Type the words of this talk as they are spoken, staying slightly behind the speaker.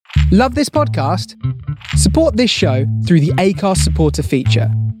Love this podcast? Support this show through the Acast supporter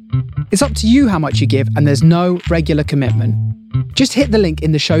feature. It's up to you how much you give, and there's no regular commitment. Just hit the link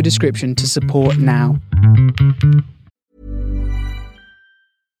in the show description to support now.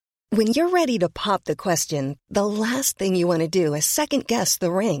 When you're ready to pop the question, the last thing you want to do is second-guess the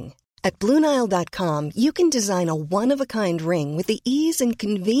ring. At BlueNile.com, you can design a one-of-a-kind ring with the ease and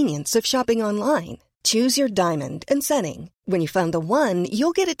convenience of shopping online. Choose your diamond and setting. When you find the one,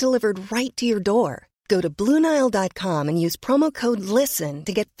 you'll get it delivered right to your door. Go to BlueNile.com and use promo code LISTEN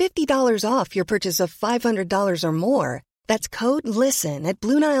to get $50 off your purchase of $500 or more. That's code LISTEN at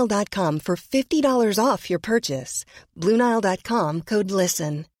BlueNile.com for $50 off your purchase. BlueNile.com, code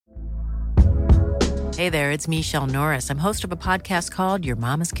LISTEN. Hey there, it's Michelle Norris. I'm host of a podcast called Your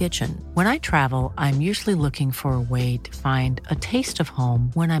Mama's Kitchen. When I travel, I'm usually looking for a way to find a taste of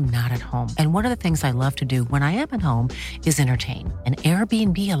home when I'm not at home. And one of the things I love to do when I am at home is entertain. And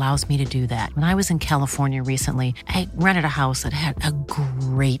Airbnb allows me to do that. When I was in California recently, I rented a house that had a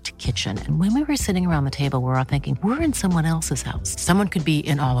great kitchen. And when we were sitting around the table, we were all thinking, we're in someone else's house. Someone could be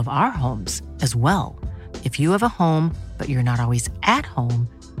in all of our homes as well. If you have a home, but you're not always at home,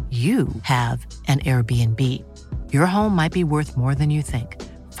 you have an Airbnb. Your home might be worth more than you think.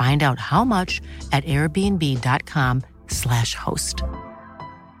 Find out how much at airbnb.com/host.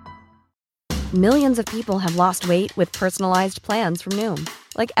 Millions of people have lost weight with personalized plans from Noom.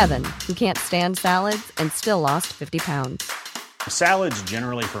 Like Evan, who can't stand salads and still lost 50 pounds. Salads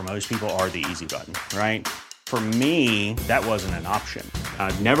generally for most people are the easy button, right? For me, that wasn't an option.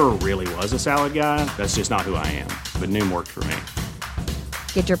 I never really was a salad guy. That's just not who I am. But Noom worked for me.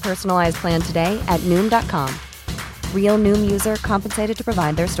 Get your personalized plan today at Noom.com. Real Noom user compensated to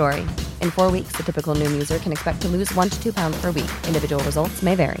provide their story. In 4 weeks, the typical Noom user can expect to lose 1 to 2 pounds per week. Individual results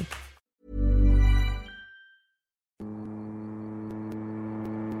may vary.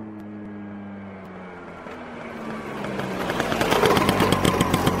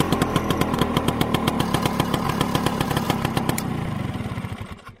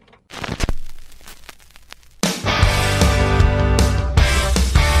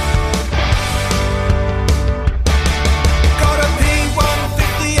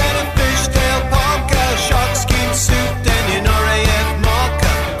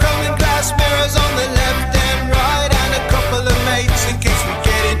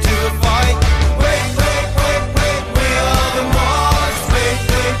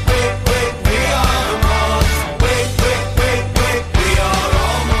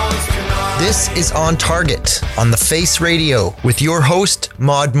 This is On Target on The Face Radio with your host,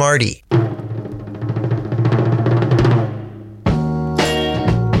 Marty.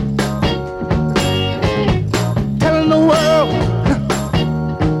 Telling the world,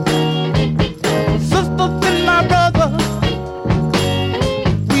 sisters and my brother,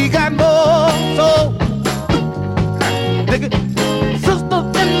 we got more soul.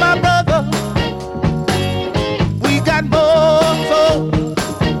 Sisters and my brother, we got more soul.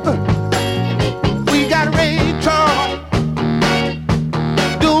 We got Ray Charles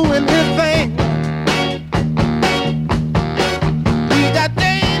doing his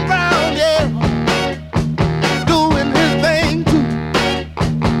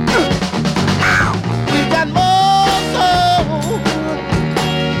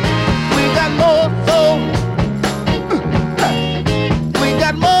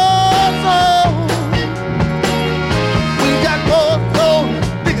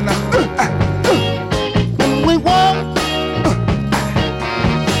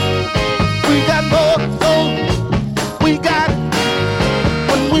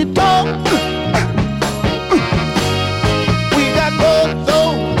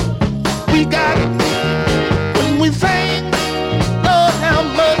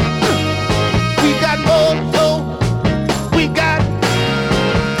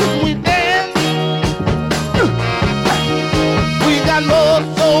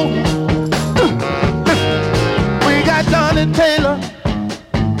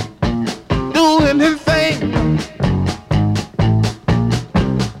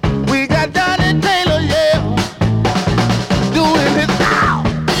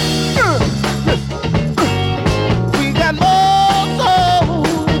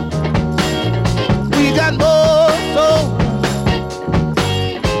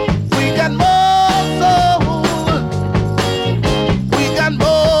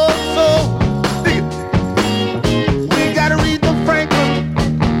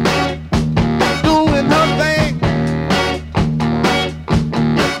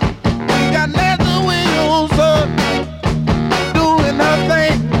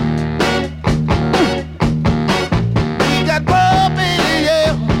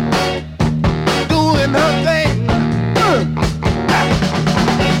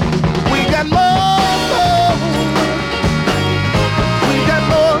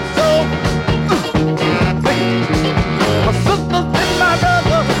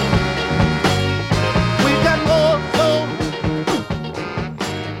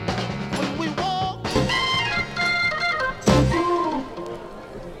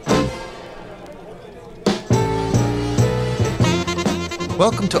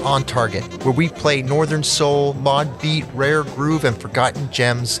Welcome to On Target, where we play Northern Soul, mod beat, rare groove, and forgotten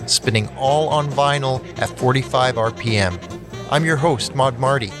gems, spinning all on vinyl at 45 RPM. I'm your host,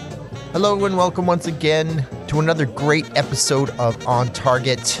 Marty. Hello and welcome once again to another great episode of On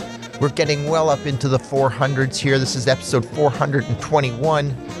Target. We're getting well up into the 400s here. This is episode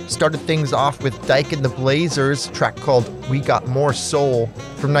 421. Started things off with Dyke and the Blazers, a track called We Got More Soul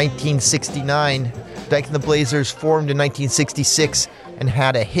from 1969. Dyke and the Blazers formed in 1966 and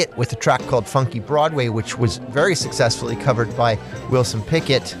had a hit with a track called Funky Broadway, which was very successfully covered by Wilson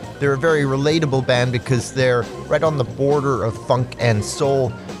Pickett. They're a very relatable band because they're right on the border of funk and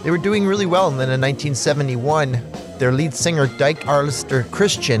soul. They were doing really well, and then in 1971, their lead singer, Dyke Arlister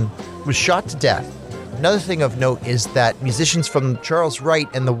Christian, was shot to death. Another thing of note is that musicians from Charles Wright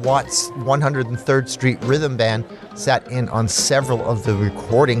and the Watts 103rd Street Rhythm Band sat in on several of the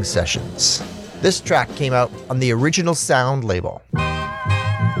recording sessions. This track came out on the Original Sound label.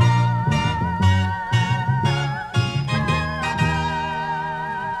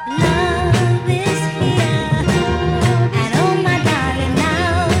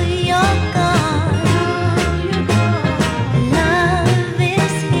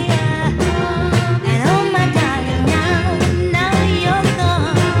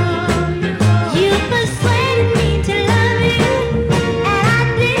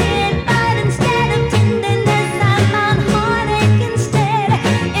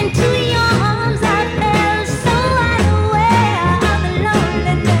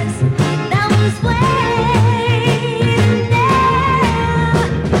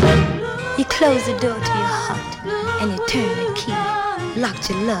 Closed the door to your heart and you turned the key, locked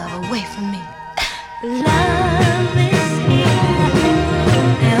your love away from me. Love is here,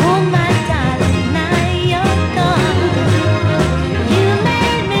 and oh my darling, now you're gone. You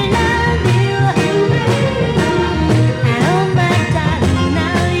made me love you, and oh my darling,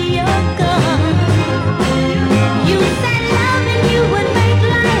 now you're gone. You said loving you would make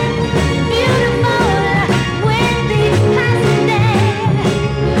life beautiful with these passing days.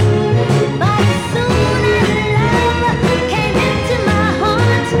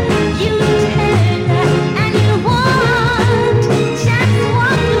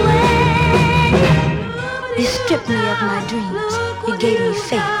 Stripped me of my dreams. You gave me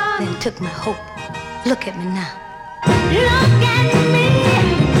faith, then took my hope. Look at me now. Look at me.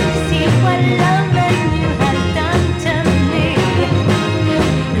 See what loving you has done to me.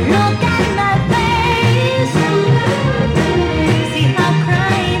 Look at my face. See how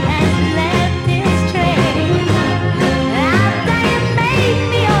crying has left its trace. After you made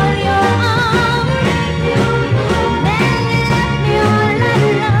me all your own, then you left me all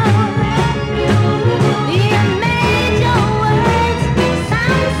alone. You made your words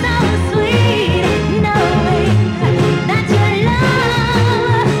sound so sweet, knowing that your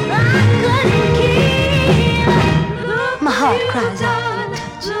love I couldn't keep. My heart cries out for your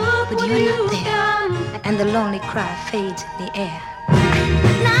touch, but you're not there, and the lonely cry fades in the air.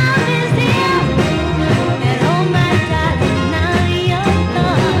 Love is here, and oh my darling, now you're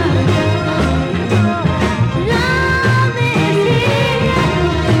gone. Love is here,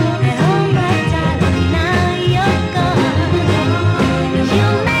 and oh my darling, now you're gone. You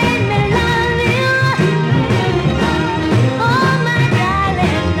made me love you, oh my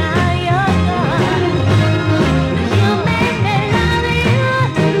darling, now you're gone. You made me love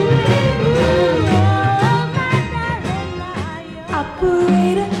you, oh my darling, now you're gone.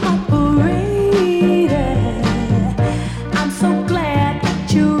 Operator,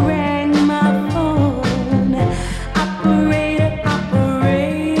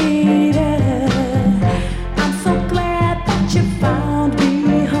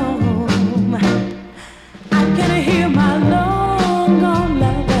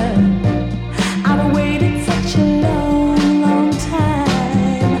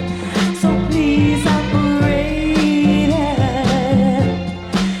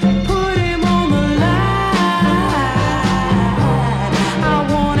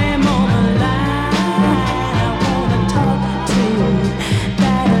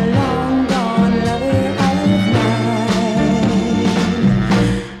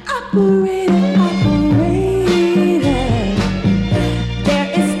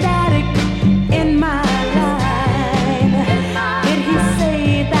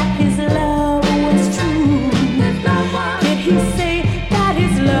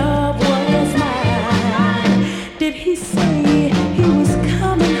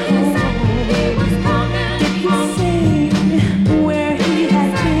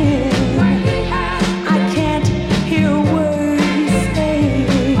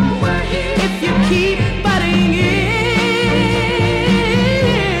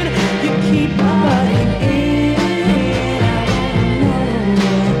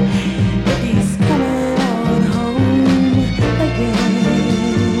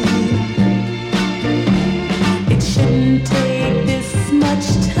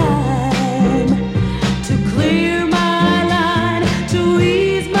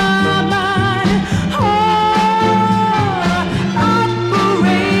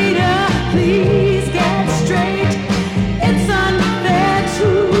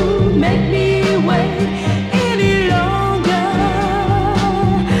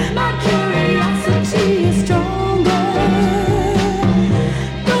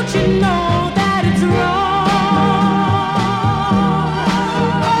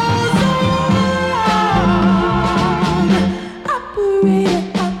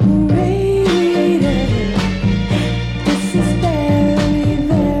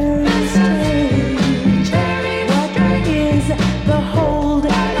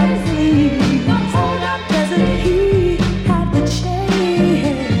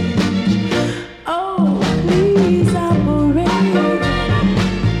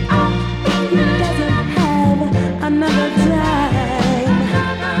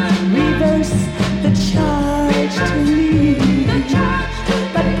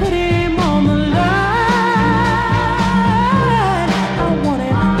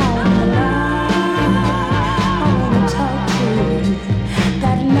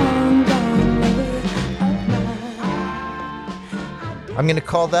 I'm going to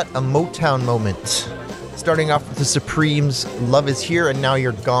call that a Motown moment. Starting off with the Supremes' Love Is Here and Now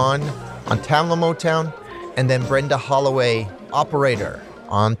You're Gone on Tamla Motown, and then Brenda Holloway, Operator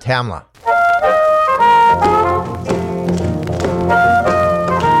on Tamla.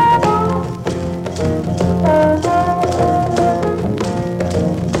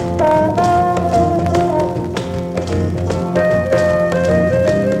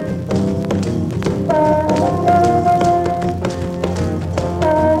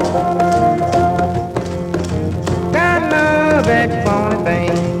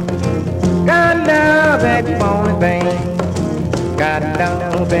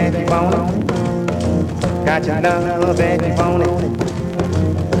 Got your love that you want it.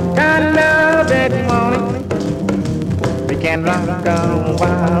 Got love that you want it. We can rock on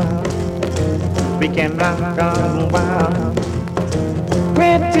wild. We can rock on wild.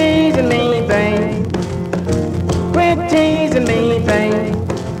 Quit teasing me, babe. Quit teasing me, babe.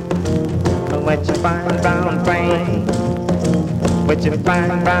 What you find round brain? What you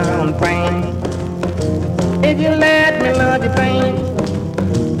find round brain? If you let me love you, babe,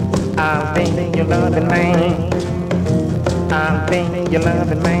 I'll be your loving man. I'll be your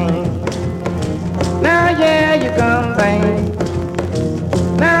loving man. Now yeah, you come, babe.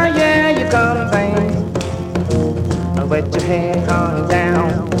 Now yeah, you come, babe. With your head hung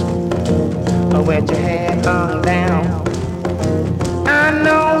down. With your head hung down. I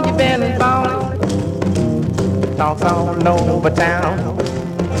know you've been falling. The talk's all over town.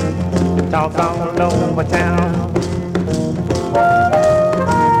 The talk's all over town.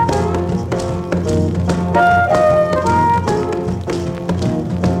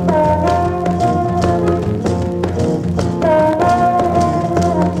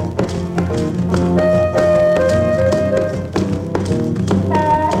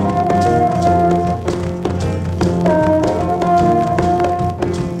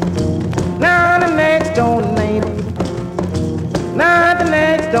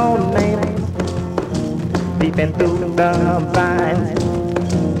 Peeping through the blinds,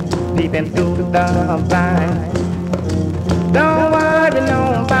 peeping through the blinds. Don't worry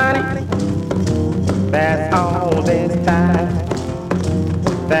nobody, that's all this time,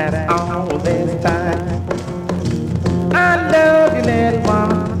 that's all this time. I love you, little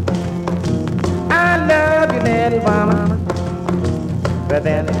woman, I love you, little woman. Better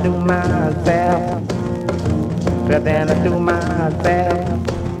than I do myself, better than I do myself.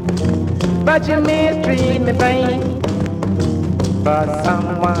 But you mistreat me, babe, for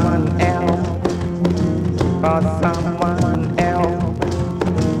someone else, for someone else,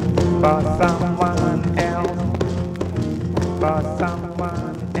 for someone else, for someone else, for someone.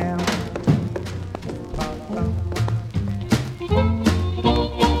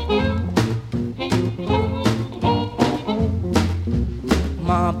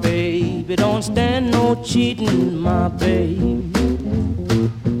 My baby don't stand no cheating, my baby.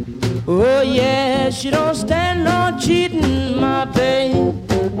 Oh yeah, she don't stand no cheating, my babe.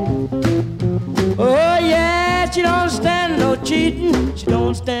 Oh yeah, she don't stand no cheating. She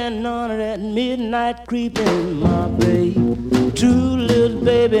don't stand none of that midnight creeping, my babe. True little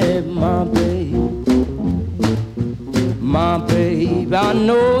baby, my babe. My babe, I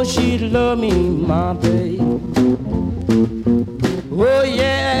know she'd love me, my babe. Oh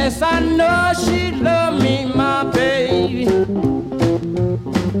yes, I know she'd love me, my baby.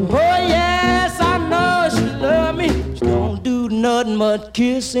 Oh yes, I know she love me. She don't do nothing but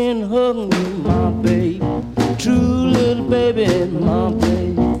kiss and hug me, my baby. True little baby, my baby.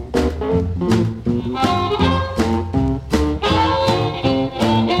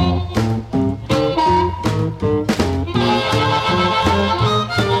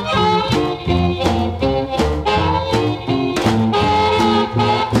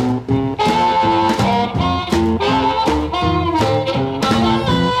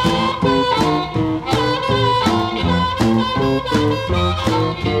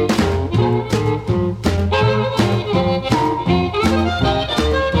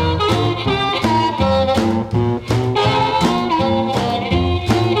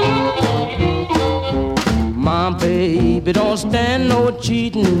 Baby, don't stand no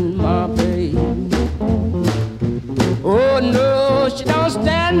cheating, my baby. Oh no, she don't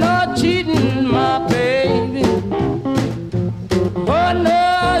stand no cheating, my baby. Oh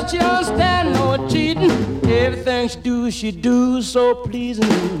no, she don't stand no cheating. Everything she do so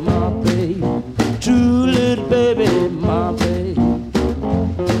pleasing, my baby. True little baby, my baby.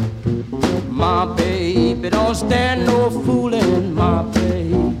 My baby don't stand no fooling, my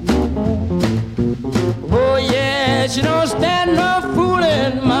baby. Oh yeah, she don't stand no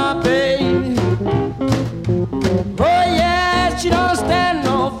fooling, my baby. Oh yeah, she don't stand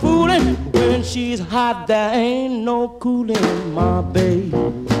no cooling, my baby.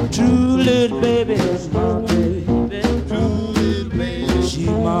 True little baby is my baby. True little baby. She's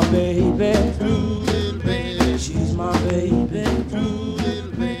my baby. True little baby. She's my baby. True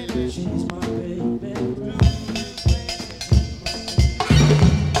little baby. She's my baby.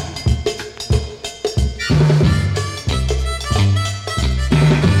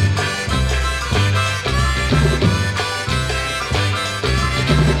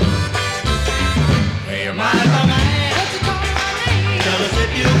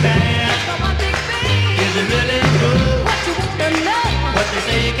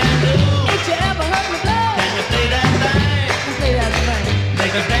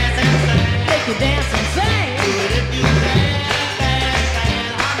 Dance and sing. Do it if you can,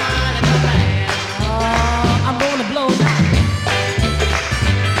 harmonica man. I'm gonna blow now.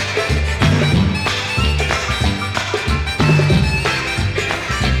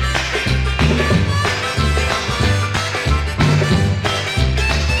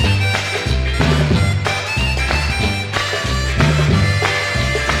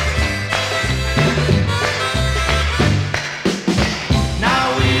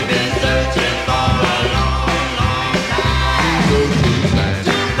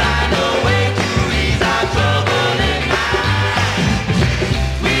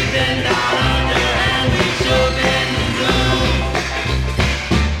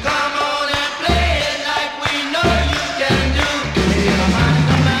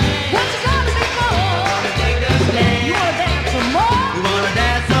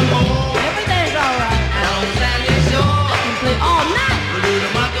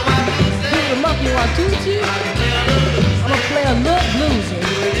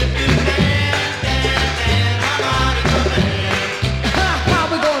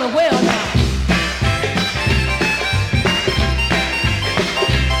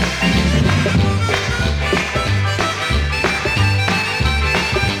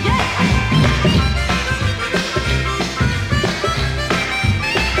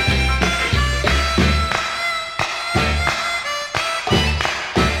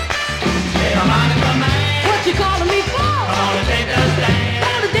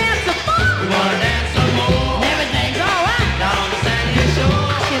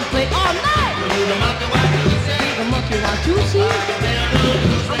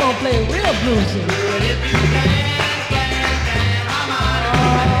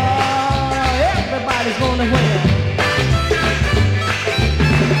 Everybody's gonna win.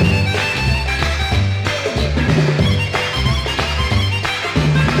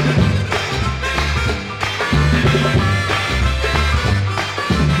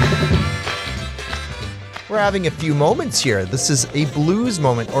 We're having a few moments here. This is a blues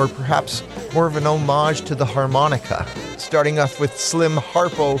moment, or perhaps more of an homage to the harmonica. Starting off with Slim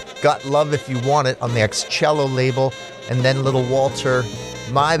Harpo, Got Love If You Want It on the Ex-Cello label, and then Little Walter,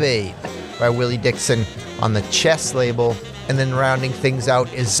 My Babe by Willie Dixon on the Chess label, and then rounding things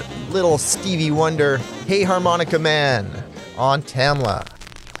out is Little Stevie Wonder, Hey Harmonica Man on Tamla.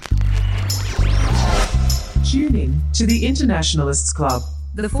 Tune in to the Internationalists Club.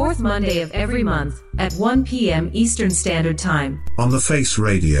 The fourth Monday of every month at 1 p.m. Eastern Standard Time. On the Face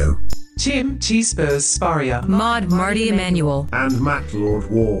Radio. Tim T-Spurs Sparia, Mod Marty Emanuel, and Matt Lord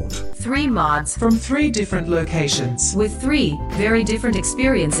Ward. 3 mods from 3 different locations with 3 very different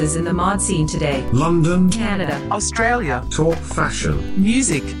experiences in the mod scene today. London, Canada, Australia. Talk fashion,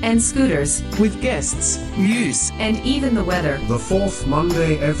 music, and scooters with guests, news, and even the weather. The fourth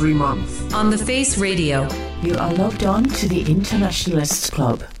Monday every month. On the Face Radio. You are logged on to the Internationalists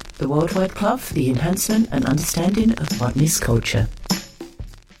Club, the worldwide club for the enhancement and understanding of modernist culture.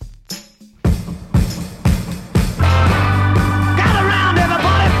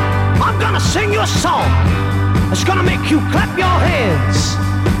 Sing your song. It's gonna make you clap your hands.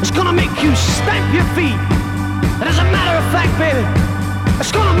 It's gonna make you stamp your feet. And as a matter of fact, baby,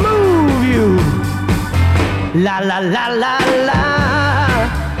 it's gonna move you. La la la la la.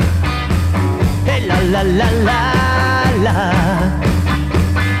 Hey la la la la la.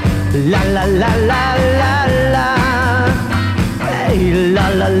 La la la la la la. Hey la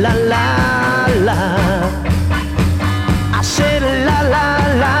la la la la. I said la la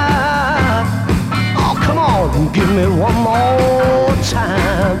la. Give me one more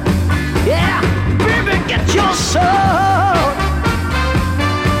time. Yeah, baby, get your soul.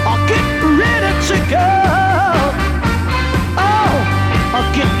 Or get ready to go. Oh, or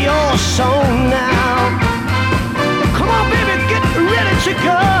get your soul now. Come on, baby, get ready to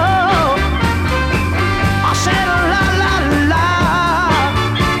go. I said la la la.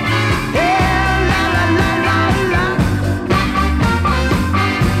 Yeah, la la la la la.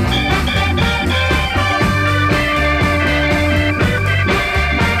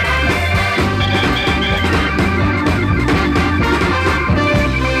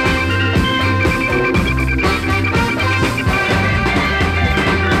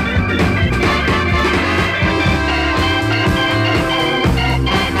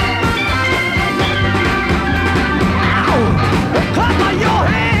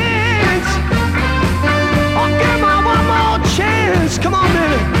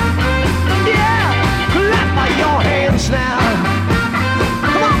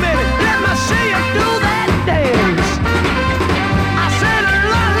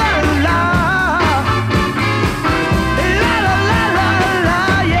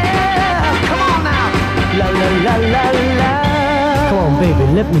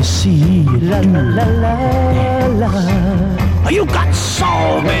 let me see. La la la la la. You got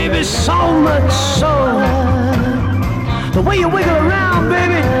soul, baby, so much soul. The way you wiggle around,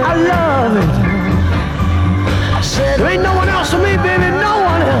 baby, I love it. I said, there ain't no one else for me, baby, no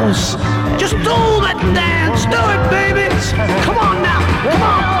one else. Just do that dance, do it, baby. Come on now, come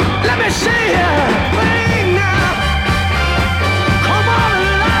on, let me see ya. Bang now. Come on,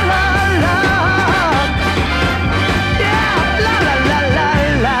 la la la. Yeah, la la la la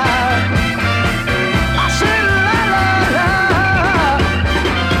la. I said la la la.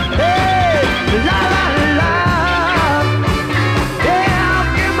 Hey, la la la. Yeah,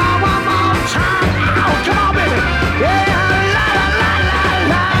 give me one more time. Oh, come on, baby. Yeah, la la la la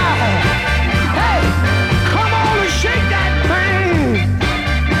la. Hey, come on and shake that thing.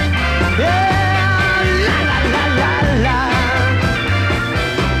 Yeah, la la la la la.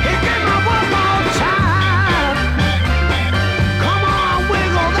 Hey, give me one more time. Come on,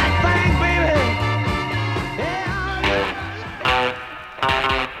 wiggle that thing, baby. Yeah.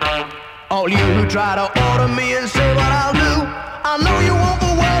 All you who try to order me and say what I'll do, I know you want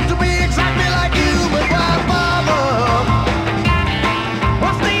the world to be exactly like you, but why bother?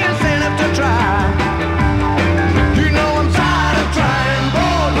 What's the incentive to try? You know I'm tired of trying,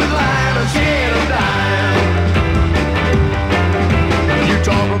 bored with lying, and scared of dying. You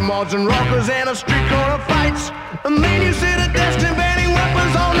talk of mods and rockers and a street corner fights, and then you sit at desk inventing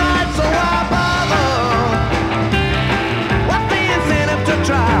weapons all night, so why bother? What's the incentive to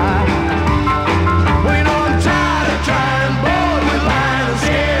try? Well, you know I'm tired of trying, bored with lying, and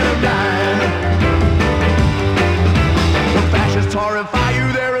scared of dying. The fascists horrify you,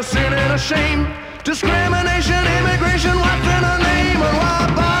 they're a sin and a shame. Discrimination, immigration, what's in a name, and why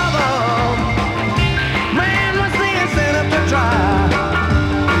bother? Man, what's the incentive to try?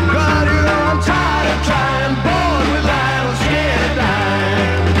 God, you know I'm tired of trying, bored with lying, and scared of dying.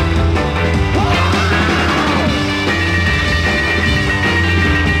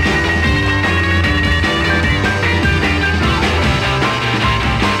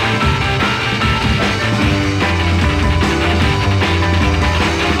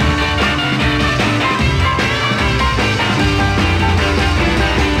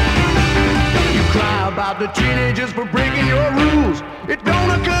 About the teenagers for breaking your rules. It don't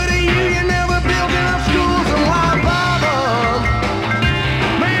occur to you, you never built enough schools, and why bother?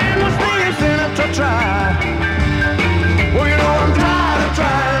 Man, what's the incentive to try? Well, you know I'm tired of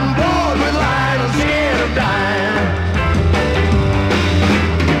trying, bored with lying, and scared of dying.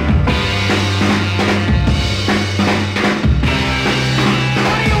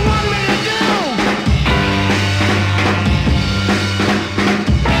 What do you want me to do?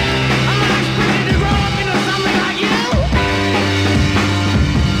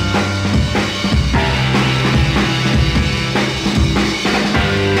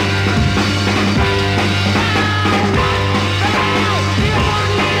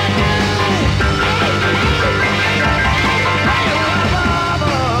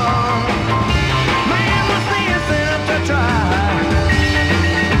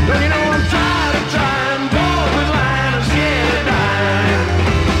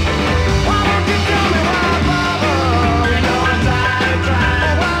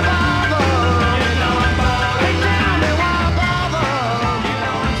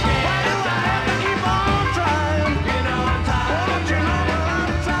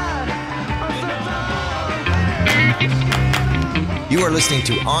 You are listening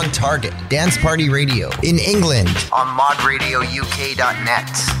to On Target Dance Party Radio in England on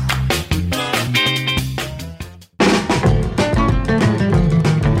modradiouk.net.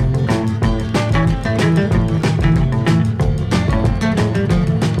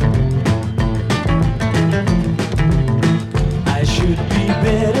 I should be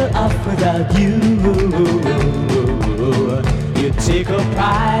better off without you. You take a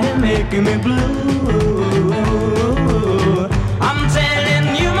pride in making me blue. I'm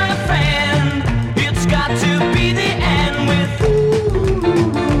telling you, my friend, it's got to be the end with you.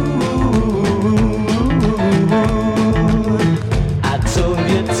 I told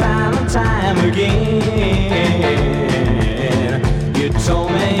you time and time again. You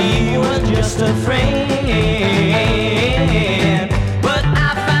told me you were just a friend. But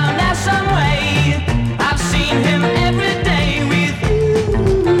I found out some way. I've seen him every day with you.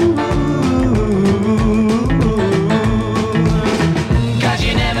 'Cause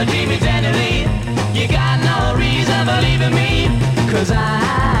you never treat me tenderly. You got no reason for leaving me. 'Cause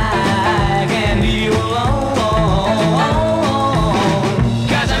I can't leave you alone.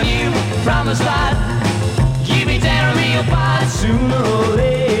 'Cause I knew from the start you'd be tearing me apart sooner or later.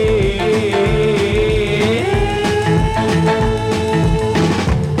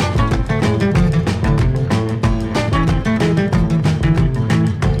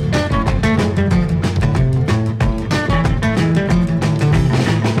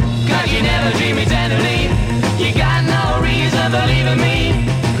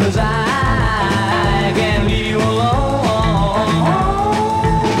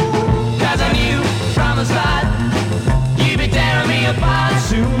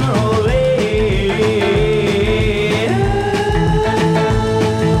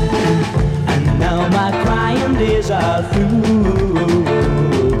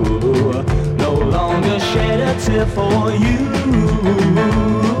 here for you.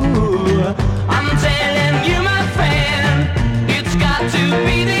 I'm telling you, my friend, it's got to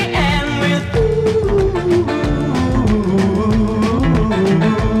be the end with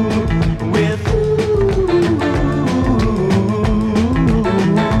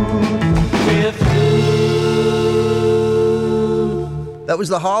That was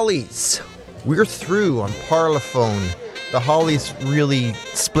the Hollies. We're through on Parlophone. The Hollies really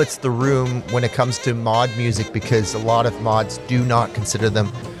splits the room when it comes to mod music because a lot of mods do not consider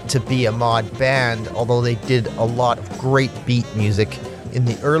them to be a mod band, although they did a lot of great beat music. In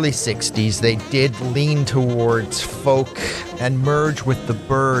the early 60s, they did lean towards folk and merge with the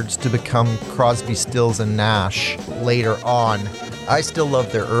Byrds to become Crosby, Stills, and Nash later on. I still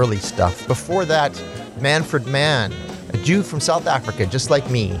love their early stuff. Before that, Manfred Mann, a Jew from South Africa, just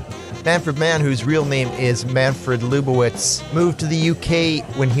like me. Manfred Mann, whose real name is Manfred Lubowitz, moved to the UK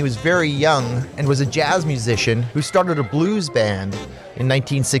when he was very young and was a jazz musician who started a blues band in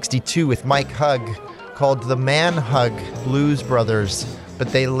 1962 with Mike Hugg called the Man Hugg Blues Brothers, but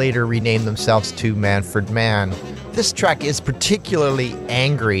they later renamed themselves to Manfred Mann. This track is particularly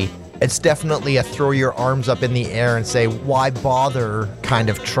angry. It's definitely a throw your arms up in the air and say, why bother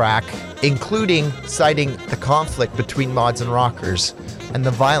kind of track, including citing the conflict between mods and rockers and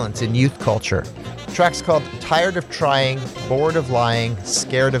the violence in youth culture. The track's called Tired of Trying, Bored of Lying,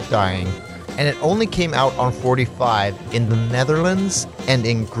 Scared of Dying, and it only came out on 45 in the Netherlands and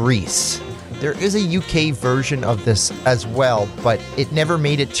in Greece. There is a UK version of this as well, but it never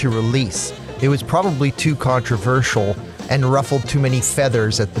made it to release. It was probably too controversial and ruffled too many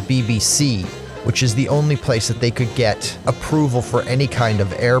feathers at the BBC, which is the only place that they could get approval for any kind of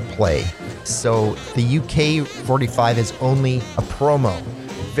airplay. So the UK 45 is only a promo.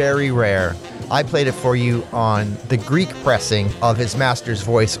 Very rare. I played it for you on the Greek pressing of his Master's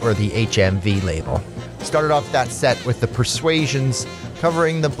Voice, or the HMV label. Started off that set with the Persuasions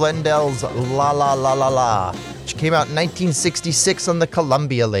covering the Blendell's La La La La La, which came out in 1966 on the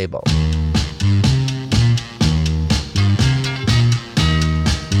Columbia label.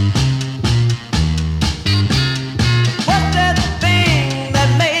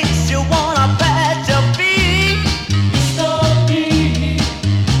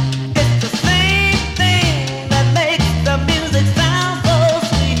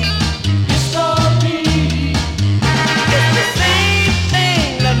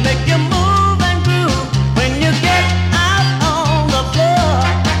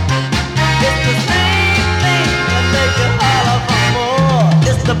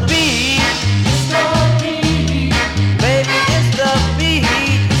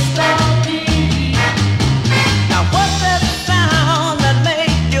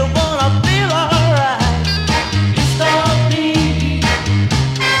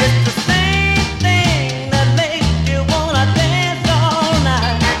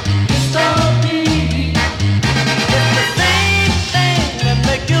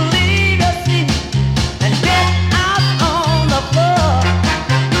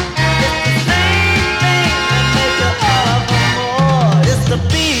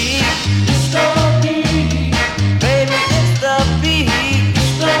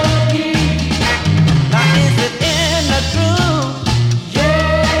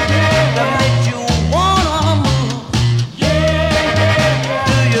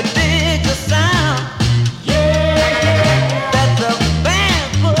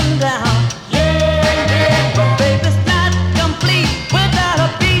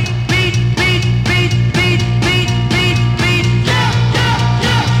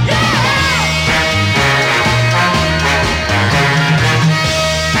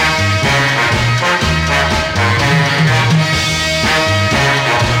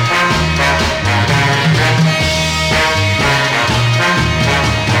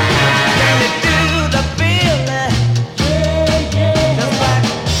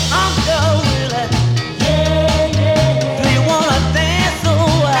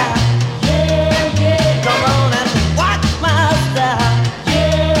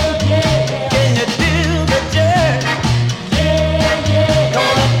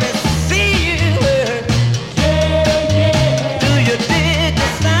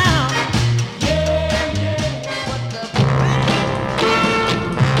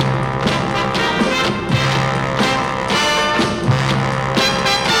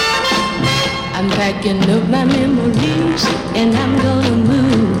 packing up my memories, and I'm gonna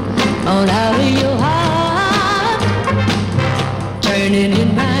move on out of your heart. Turning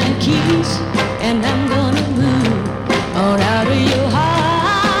in my keys, and I'm gonna move on out of your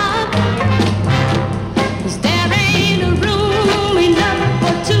heart. 'Cause there ain't a room enough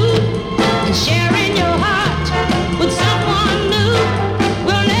for two, and sharing your heart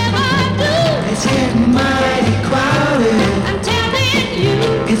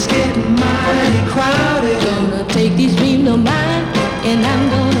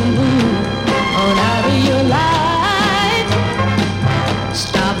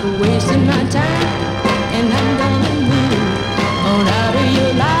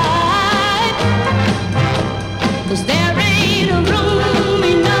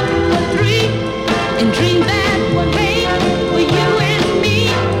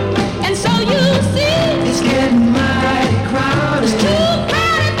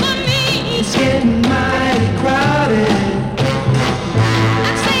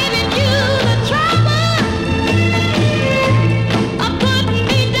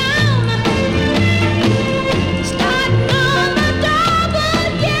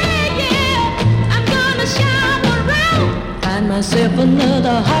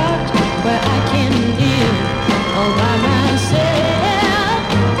another heart where I can live all by myself.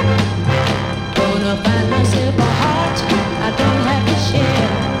 Gonna find myself a heart I don't have to share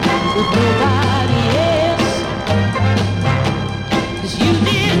with nobody else. 'Cause you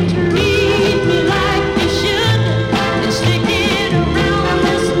didn't treat me like you should, and sticking around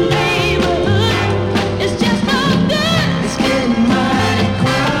this neighborhood is just no good. It's getting mighty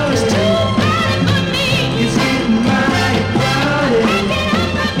crowded. It's too crowded for me. It's getting mighty crowded. I can't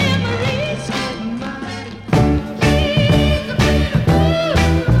help my memories. It's getting mighty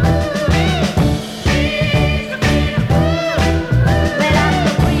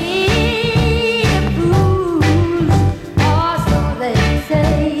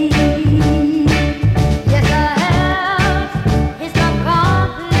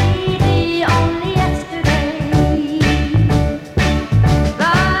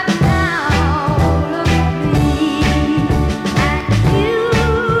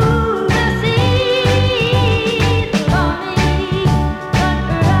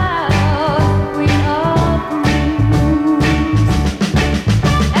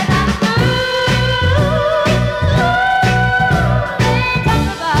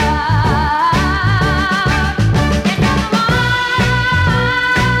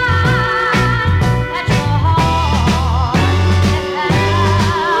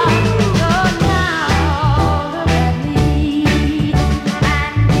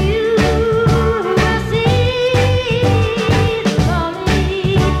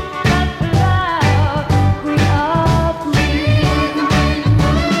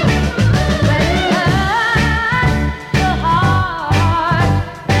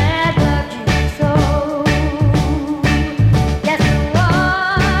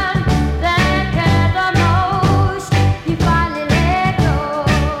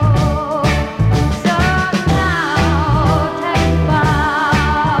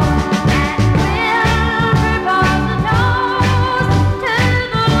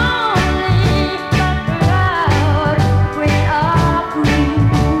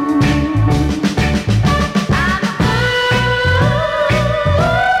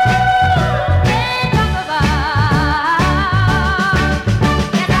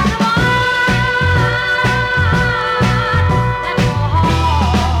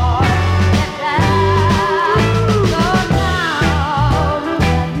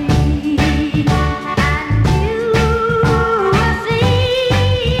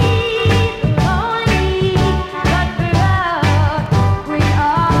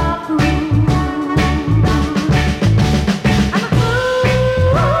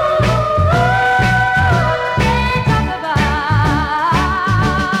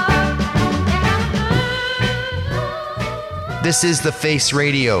This is The Face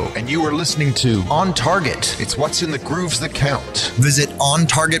Radio, and you are listening to On Target. It's what's in the grooves that count. Visit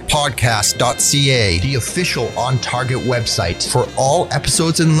ontargetpodcast.ca, the official On Target website, for all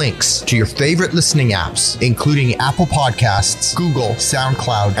episodes and links to your favorite listening apps, including Apple Podcasts, Google,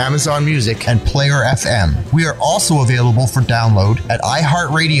 SoundCloud, Amazon Music, and Player FM. We are also available for download at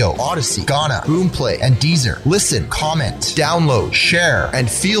iHeartRadio, Odyssey, Ghana, Boomplay, and Deezer. Listen, comment, download, share, and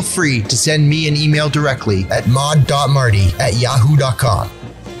feel free to send me an email directly at mod.marty@yahoo.com.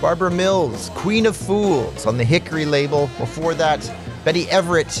 Barbara Mills, Queen of Fools on the Hickory label. Before that, Betty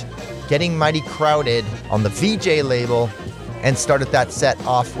Everett, Getting Mighty Crowded on the VJ label. And started that set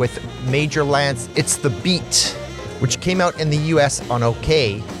off with Major Lance, It's the Beat, which came out in the US on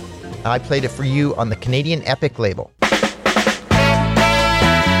OK. I played it for you on the Canadian Epic label.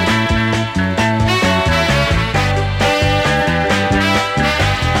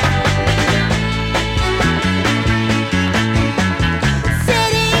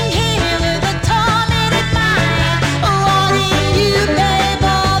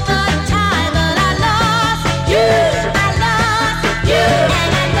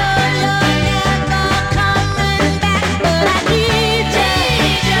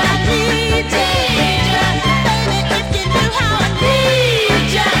 Baby,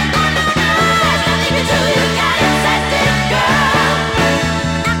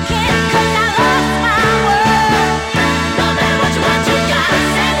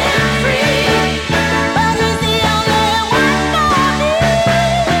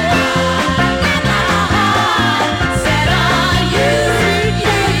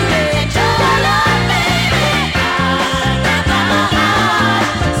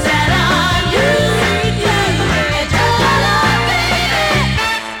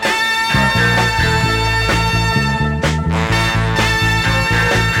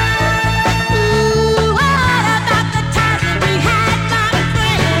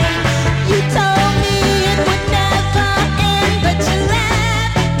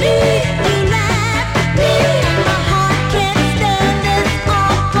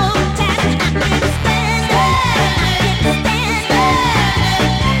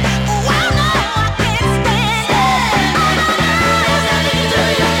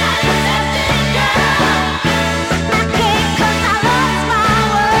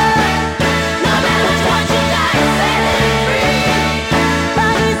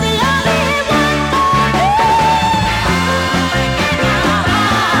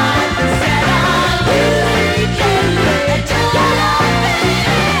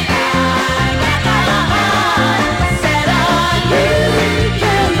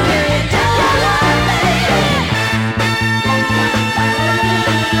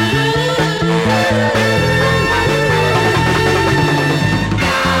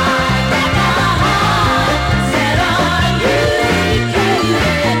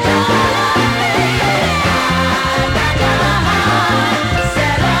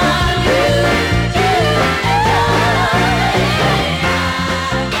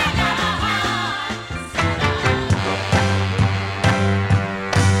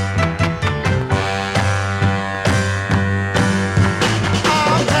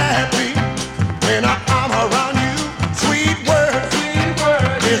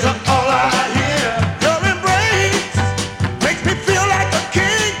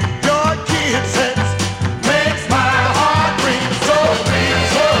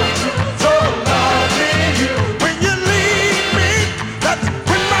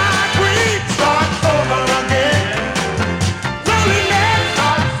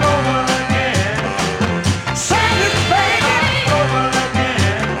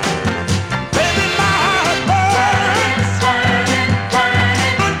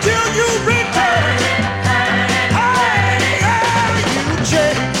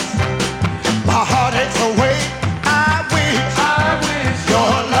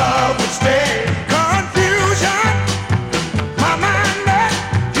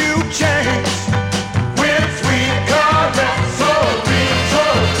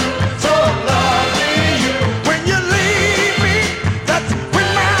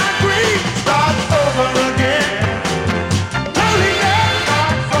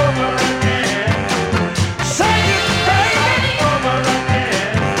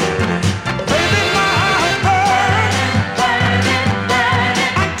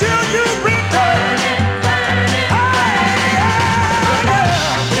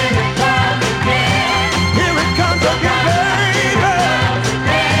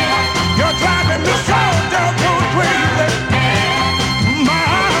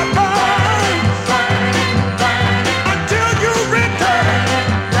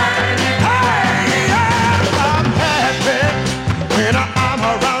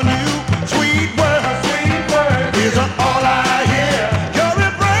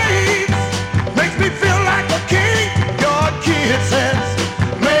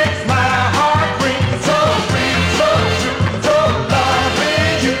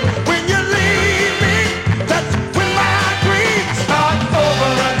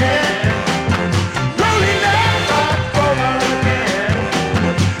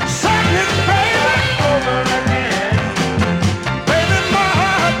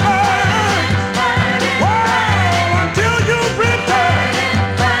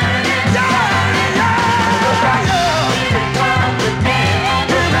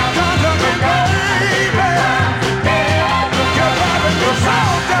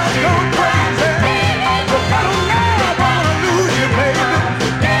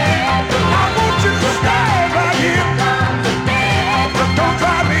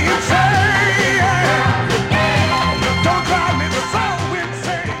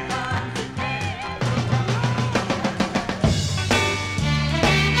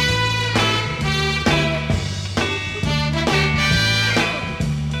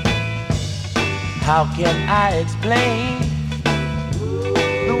 How can I explain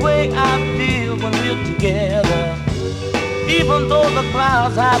the way I feel when we're together? Even though the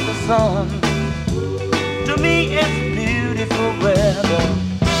clouds hide the sun, to me it's beautiful weather.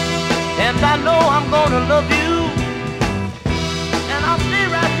 And I know I'm gonna love you, and I'll stay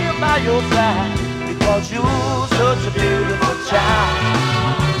right here by your side, because you're such a beautiful child.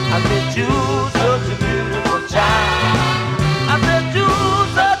 I said you're such a beautiful child. I said you're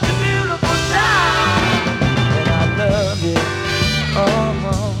such a beautiful child, and I love you.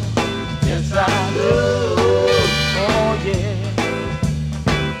 Yes I do. Oh yeah.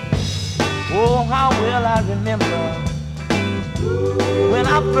 Oh, how well I remember when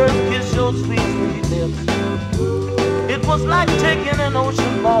I first kissed your sweet, sweet lips. It was like taking an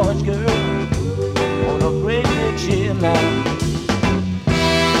ocean voyage, girl, on a great big ship now.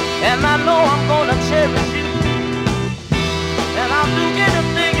 And I know I'm gonna cherish you, and I'll do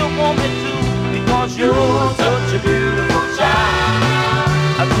anything you want me to, because you're such a beautiful child.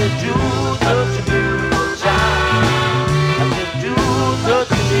 I said you're such a beautiful child. I said you're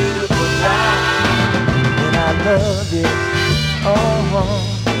such a beautiful child, and I love you. Oh,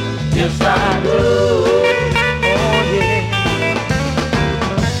 yes I do. Oh yeah.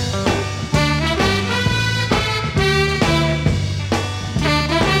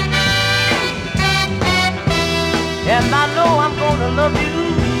 And I know I'm gonna love you,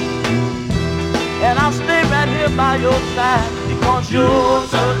 and I'll stay right here by your side, because you're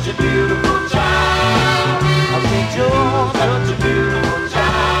such a beautiful child. I think you're such a beautiful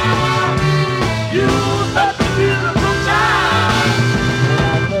child. You're such a beautiful child, and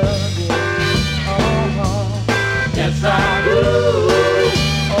I love you. Oh, yes I do.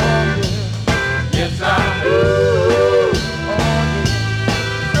 Oh yeah, yes I do.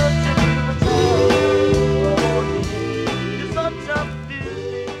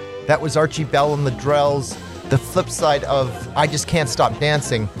 That was Archie Bell and the Drells, the flip side of I Just Can't Stop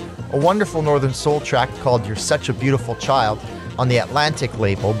Dancing, a wonderful Northern Soul track called You're Such a Beautiful Child on the Atlantic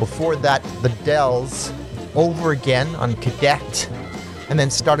label. Before that, the Dells, Over Again on Cadet, and then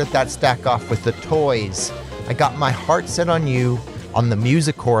started that stack off with the Toys. I Got My Heart Set on You on the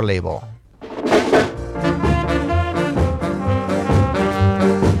Musicore label.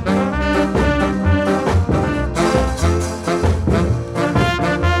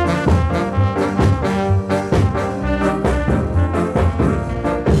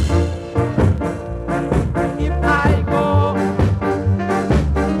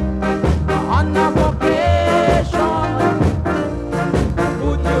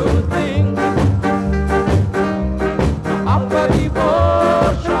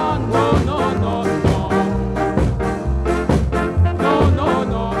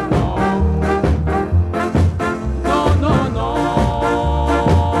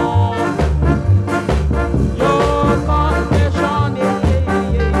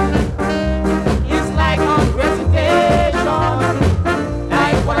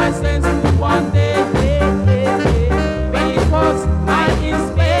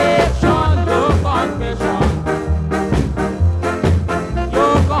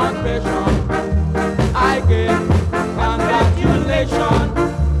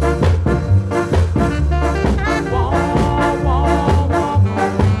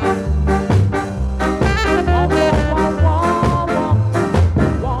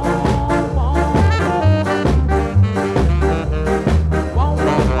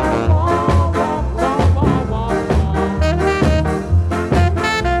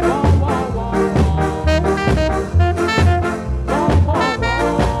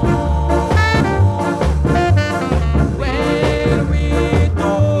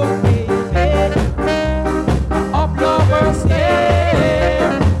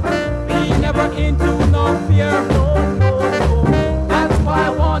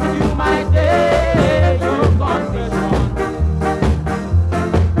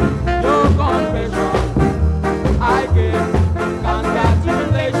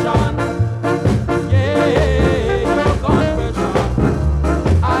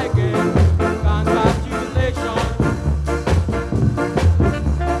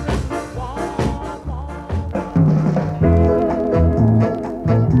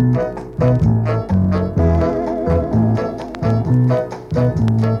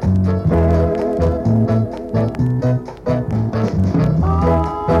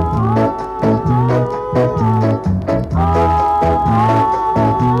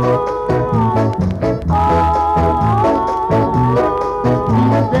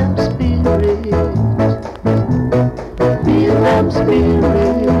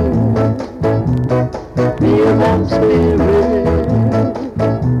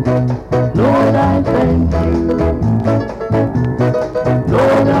 Lord, I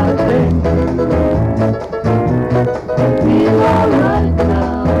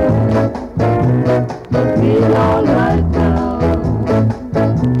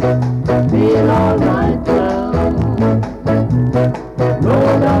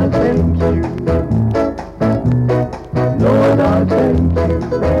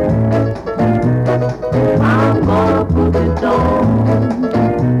I'm gonna put it on.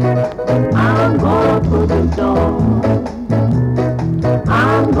 I'm gonna put it on.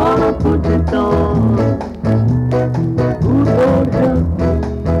 I'm gonna put it on. Good Lord help me.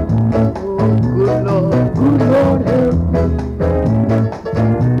 Oh, good Lord help me.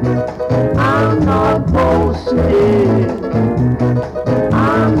 I'm not boasting.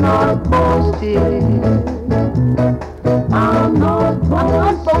 I'm not boasting. I'm not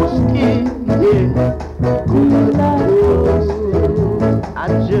boasting. Yeah. Good Lord, I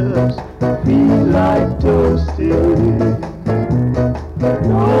just feel like toasting.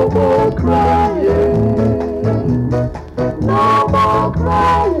 No more crying. No more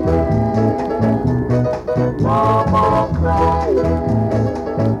crying. No more crying.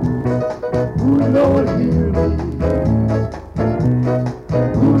 Good Lord, hear me.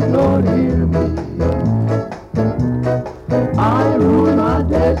 Good Lord, hear me. I rule my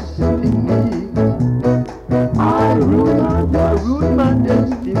destiny. I rule my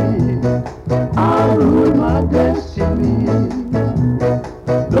destiny. I rule my destiny.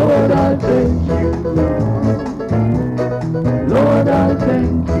 Lord, I thank you. Lord, I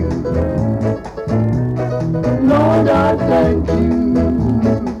thank you. Lord, I thank you.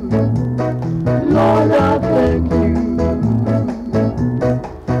 Lord, I thank you.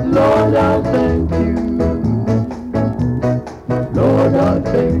 Lord, I thank you. Lord, I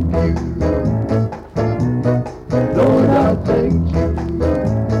thank you. Lord, I thank you.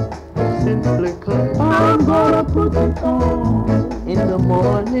 Simply 'cause I'm gonna put it on. In the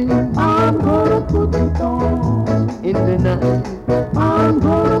morning, I'm gonna put it on. In the night, I'm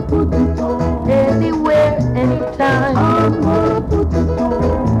gonna put it on. Anywhere, anytime, I'm gonna put it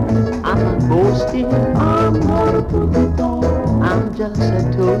on. I'm not boasting, I'm gonna put it on. I'm just a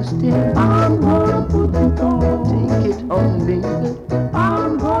toasting, I'm gonna put it on. Take it or leave it,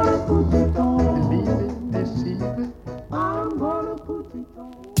 I'm gonna put it on. Believe it, deceive it, I'm gonna put it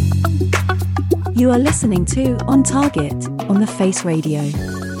on. You are listening to On Target on The Face Radio.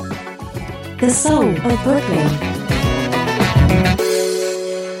 The soul of Brooklyn.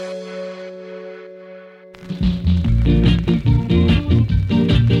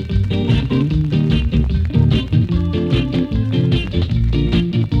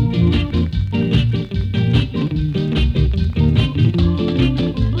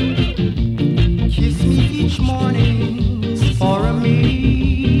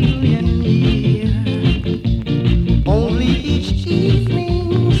 Only each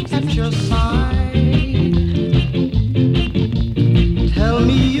evening's at your side.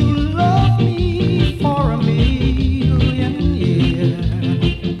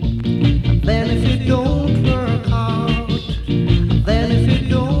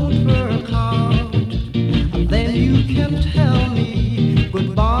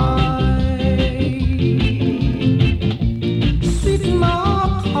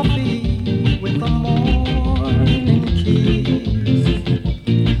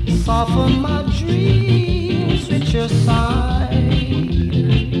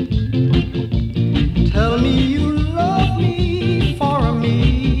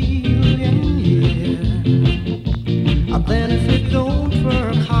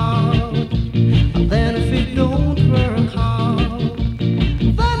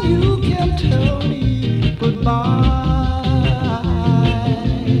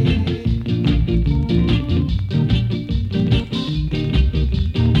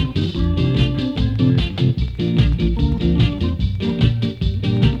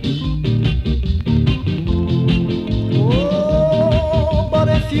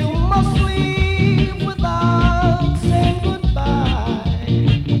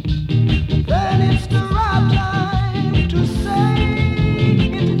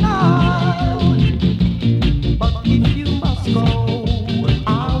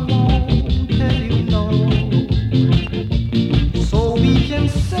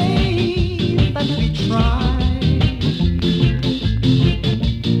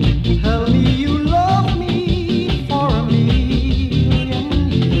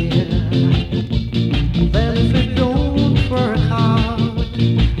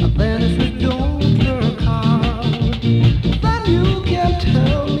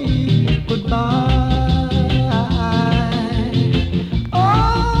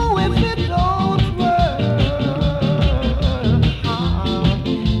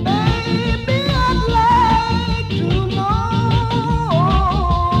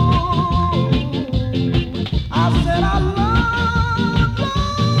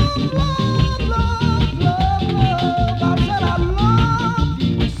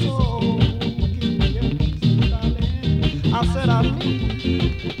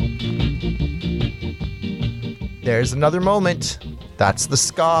 there's another moment. That's the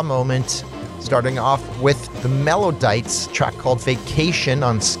ska moment. Starting off with the Melodites, track called Vacation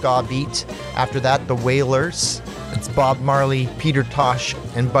on Ska Beat. After that, the Wailers. It's Bob Marley, Peter Tosh,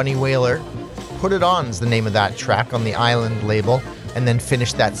 and Bunny Wailer. Put It On is the name of that track on the Island label. And then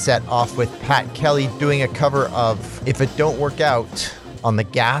finish that set off with Pat Kelly doing a cover of If It Don't Work Out on the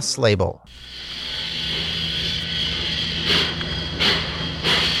Gas label.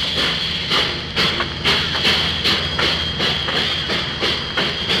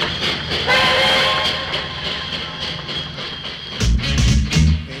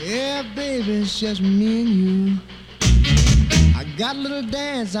 Yeah, baby, it's just me and you. I got a little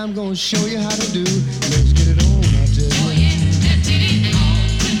dance I'm gonna show you how to do. Let's get it on, I tell you.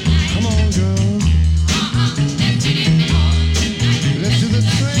 Come on, girl. Let's do the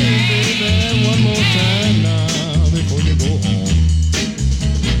train, baby, one more time now before you go home.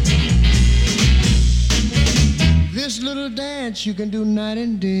 This little dance you can do night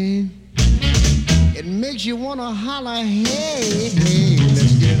and day. It makes you wanna holler, hey, hey.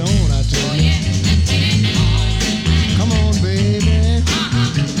 Let's get it on, I tell you. Come on, baby.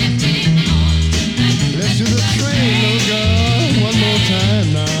 Let's do the train, little girl, one more time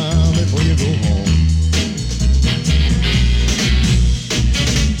now before you go home.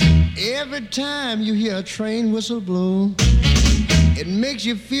 Every time you hear a train whistle blow, it makes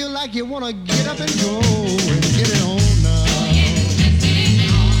you feel like you want to get up and go and get it on now.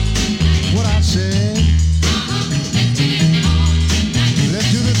 What I said. Let's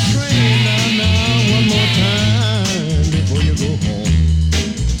do the train now, one more time before you go home.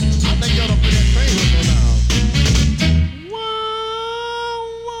 I think you ought to put that train whistle now.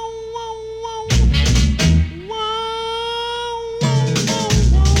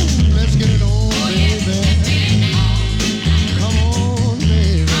 Let's get it on, baby. Come on,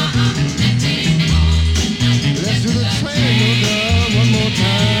 baby. Let's do the train, little girl, one more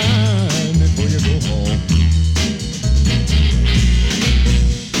time before you go home.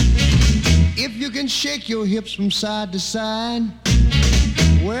 If you can shake your hips from side to side,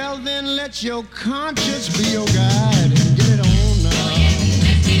 well then let your conscience be your guide and get it on now.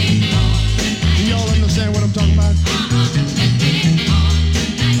 Do y'all understand what I'm talking about?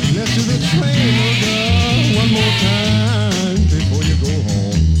 Let's do the train, little girl, one more time before you go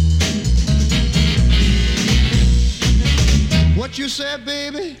home. What you said,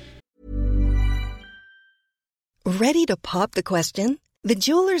 baby? Ready to pop the question? The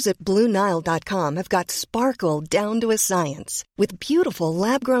jewelers at BlueNile.com have got sparkle down to a science with beautiful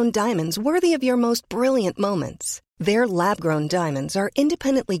lab-grown diamonds worthy of your most brilliant moments. Their lab-grown diamonds are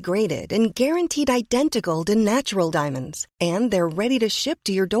independently graded and guaranteed identical to natural diamonds, and they're ready to ship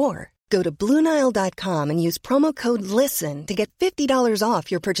to your door. Go to BlueNile.com and use promo code LISTEN to get $50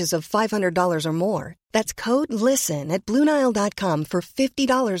 off your purchase of $500 or more. That's code LISTEN at BlueNile.com for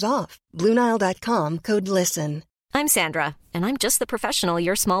 $50 off. BlueNile.com, code LISTEN. I'm Sandra, and I'm just the professional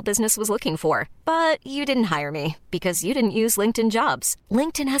your small business was looking for. But you didn't hire me because you didn't use LinkedIn Jobs.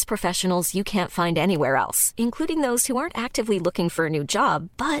 LinkedIn has professionals you can't find anywhere else, including those who aren't actively looking for a new job,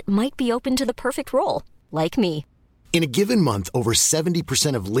 but might be open to the perfect role, like me. In a given month, over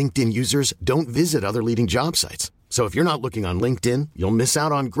 70% of LinkedIn users don't visit other leading job sites. So if you're not looking on LinkedIn, you'll miss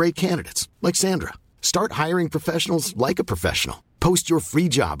out on great candidates, like Sandra. Start hiring professionals like a professional. Post your free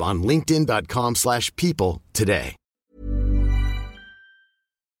job on linkedin.com/people today.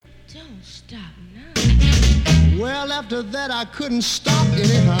 Well, after that, I couldn't stop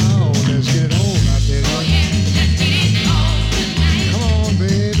anyhow. Let's get it on, I tell you. Come on,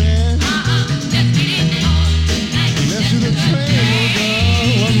 baby. Let's do the train, little girl,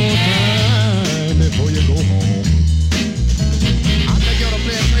 one more time before you go home. I think you ought to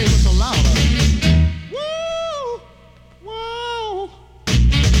play a train whistle louder. Woo! Whoa!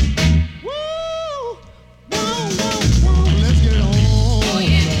 Woo! Whoa, whoa, whoa. Let's get it on.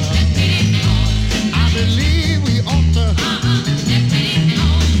 I believe we ought to.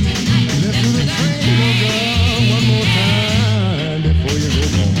 Let's do the train, little girl, one more time before you go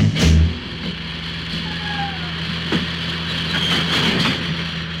home.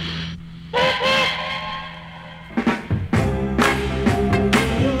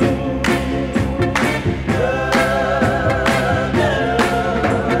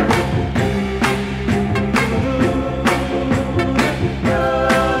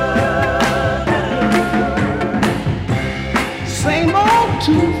 Same old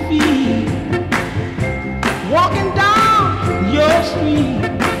 2 feet, walking down your street.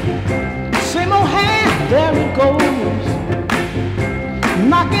 Same old hand, there it goes,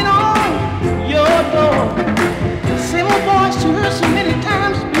 knocking on your door. Same old voice you heard so many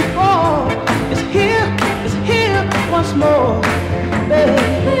times before. It's here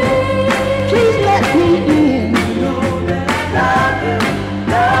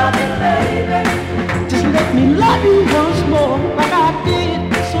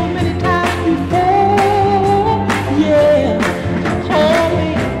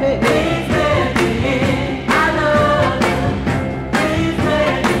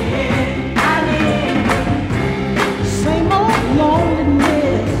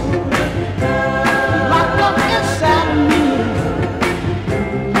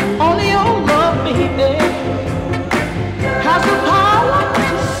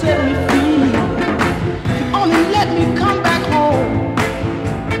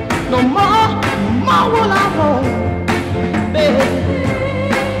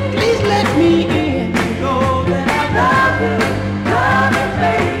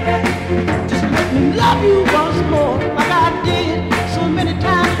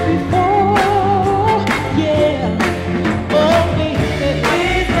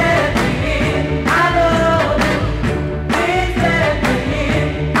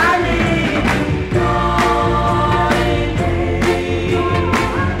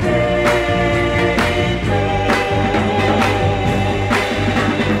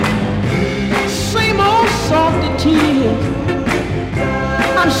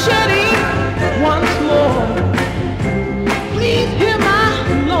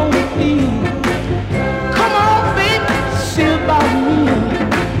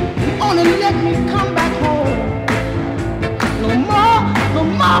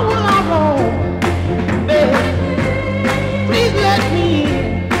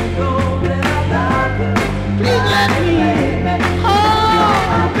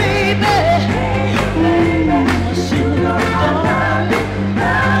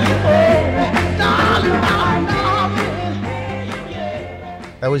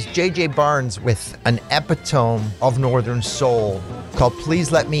That was J.J. Barnes with an epitome of Northern Soul called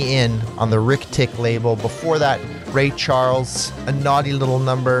Please Let Me In on the Rick Tick label. Before that, Ray Charles, a naughty little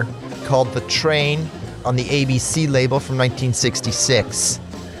number called The Train on the ABC label from 1966.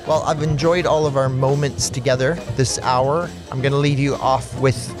 Well, I've enjoyed all of our moments together this hour. I'm going to leave you off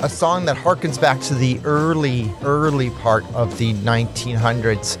with a song that harkens back to the early part of the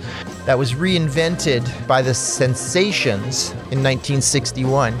 1900s that was reinvented by the Sensations in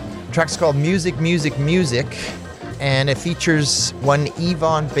 1961. The track's called Music, Music, Music, and it features one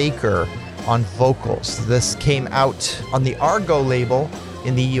Yvonne Baker on vocals. This came out on the Argo label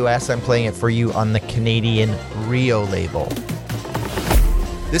in the US. I'm playing it for you on the Canadian Rio label.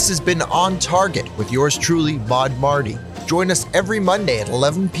 This has been On Target with yours truly, Mod Marty. Join us every Monday at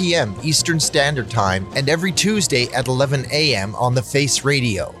 11 p.m. Eastern Standard Time and every Tuesday at 11 a.m. on The Face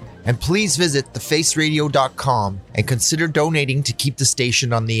Radio. And please visit thefaceradio.com and consider donating to keep the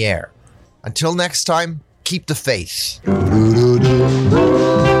station on the air. Until next time, keep the faith.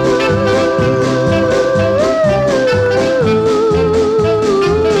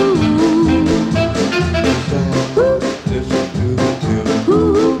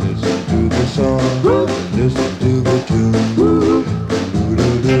 Listen to the tune.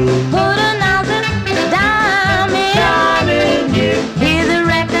 Put another dime in, hear the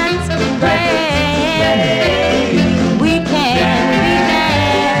records play. We can be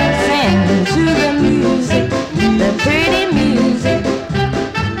dancing to the music, the pretty music.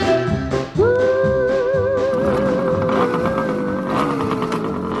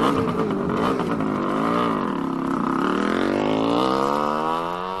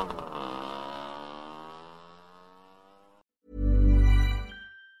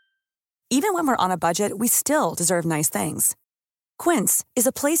 Even when we're on a budget, we still deserve nice things. Quince is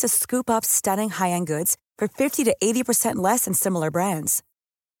a place to scoop up stunning high-end goods for 50 to 80% less than similar brands.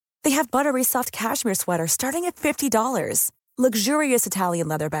 They have buttery soft cashmere sweaters starting at $50, luxurious Italian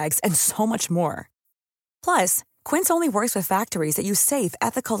leather bags, and so much more. Plus, Quince only works with factories that use safe,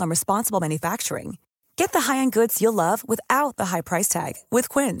 ethical, and responsible manufacturing. Get the high-end goods you'll love without the high price tag with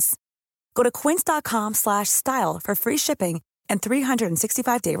Quince. Go to quince.com/style for free shipping and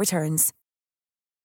 365-day returns.